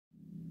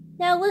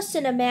Now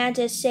listen,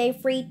 Amanda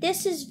Seyfried,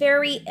 this is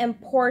very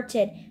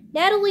important.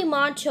 Natalie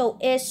Monto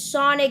is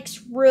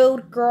Sonic's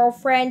rude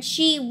girlfriend.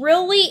 She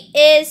really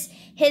is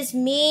his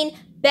mean,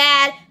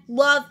 bad,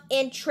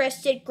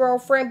 love-interested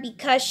girlfriend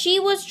because she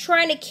was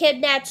trying to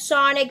kidnap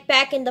Sonic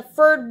back in the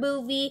third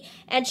movie,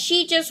 and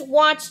she just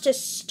wants to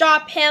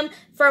stop him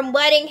from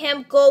letting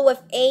him go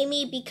with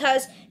Amy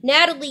because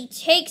Natalie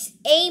takes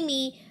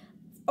Amy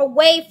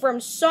away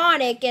from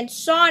Sonic, and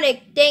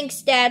Sonic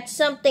thinks that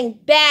something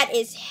bad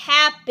is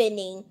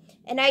happening.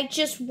 And I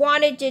just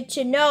wanted you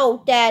to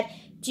know that,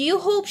 do you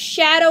hope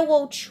Shadow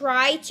will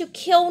try to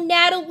kill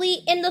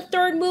Natalie in the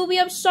third movie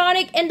of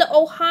Sonic and the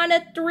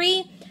Ohana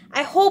 3?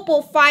 I hope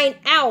we'll find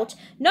out.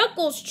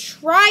 Knuckles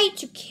tried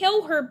to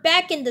kill her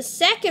back in the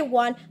second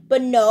one,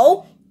 but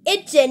no,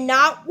 it did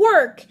not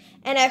work.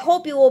 And I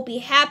hope you will be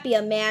happy,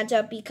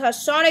 Amanda,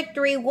 because Sonic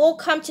 3 will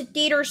come to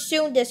theaters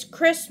soon this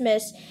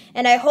Christmas,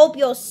 and I hope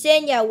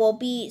Yosenya will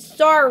be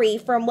sorry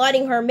for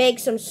letting her make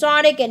some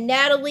Sonic and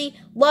Natalie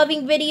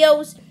loving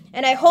videos.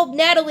 And I hope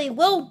Natalie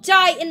will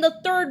die in the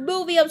third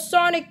movie of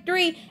Sonic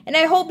 3. And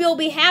I hope you'll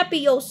be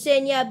happy,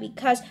 Yosenya,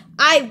 because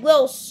I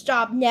will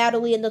stop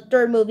Natalie in the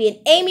third movie. And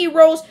Amy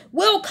Rose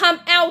will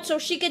come out so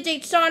she can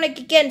date Sonic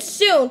again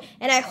soon.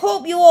 And I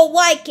hope you will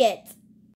like it.